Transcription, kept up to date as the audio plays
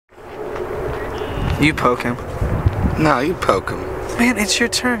You poke him. No, you poke him. Man, it's your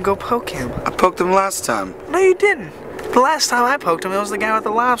turn. Go poke him. I poked him last time. No, you didn't. The last time I poked him, it was the guy with the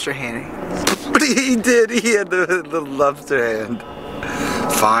lobster hand. But he did. He had the lobster hand.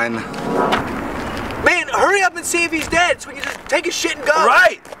 Fine. Man, hurry up and see if he's dead so we can just take his shit and go.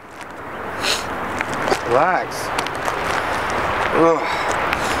 Right. Relax. Ugh.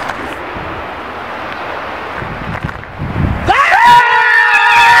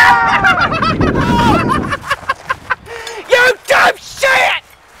 You dumb shit!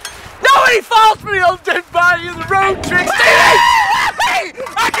 Nobody falls for the old dead body in the road trick.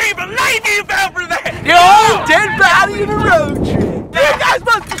 I can't believe you fell for that! The old dead body in the road trick. You guys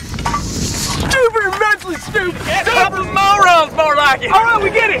must be stupid and mentally stupid. Stupid morons, more like it. All right, we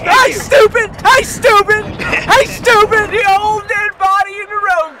get it. Hey, stupid! Hey, stupid! Hey, stupid! The old dead body in the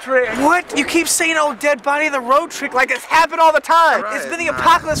road trick. What? You keep saying old dead body in the road trick like it's happened all the time. Right, it's been the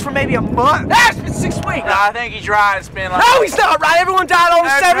apocalypse for maybe a month. That's been 6 weeks. No, I think he's right. It's been like... No, he's not right. Everyone died on the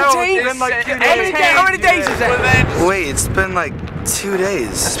 17th. It's like 2 How many days is that? Wait, it's been like 2 days.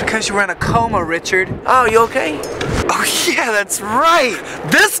 That's because you were in a coma, Richard. Oh, you okay? Oh yeah, that's right.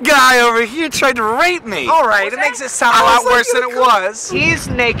 This guy over here tried to rape me. All right, it makes it sound a lot worse than it was. He's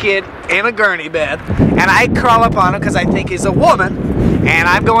naked in a gurney bed, and I crawl up on him because I think he's a woman, and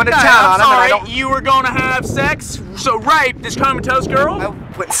I'm going to town on him. And I don't. You were going to have sex, so rape this comatose girl? I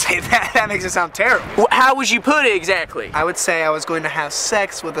wouldn't say that. That makes it sound terrible. How would you put it exactly? I would say I was going to have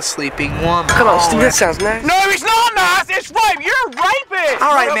sex with a sleeping woman. Come on, Steve, that sounds nice. No, it's not nice. It's rape. You're a rapist.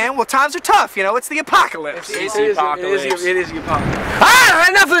 All right, man. Well, times are tough. You know, it's the apocalypse. It's the apocalypse. It is the apocalypse. Ah,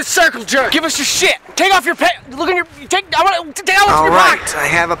 enough of this circle jerk. Give us your shit. Take off your look in your. I want to take out All your right, pocket. I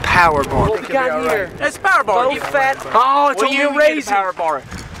have a power bar. What we got here? That's power bar. Low fat. Oh, it's only a raisin. Power bar.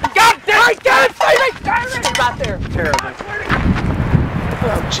 God damn it! God damn it! Right there. Terrible.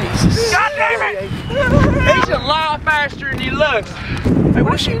 Oh, Jesus. God damn it! He's a lot faster than he looks. Hey,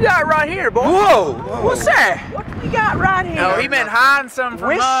 what you got right here, boy? Whoa! What's that? What do we got right here? Oh, he been hiding something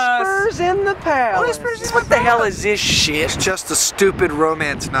from us. Whispers in the palace. What the hell is this shit? It's just a stupid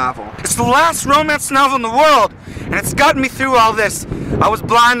romance novel. It's the last romance novel in the world, and it's gotten me through all this. I was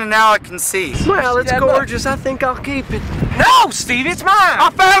blind and now I can see. Well, it's gorgeous. I think I'll keep it. No, Steve, it's mine. I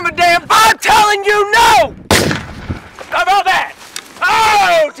found the damn. I'm telling you, no. How about that?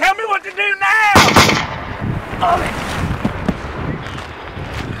 Oh, tell me what to do now.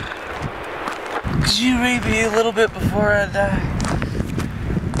 Could you rape me a little bit before I die?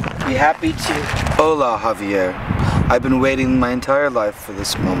 Be happy to. Hola, Javier. I've been waiting my entire life for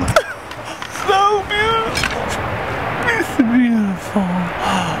this moment. So beautiful. It's beautiful.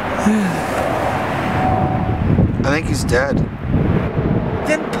 I think he's dead.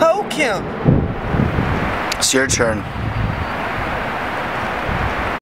 Then poke him. It's your turn.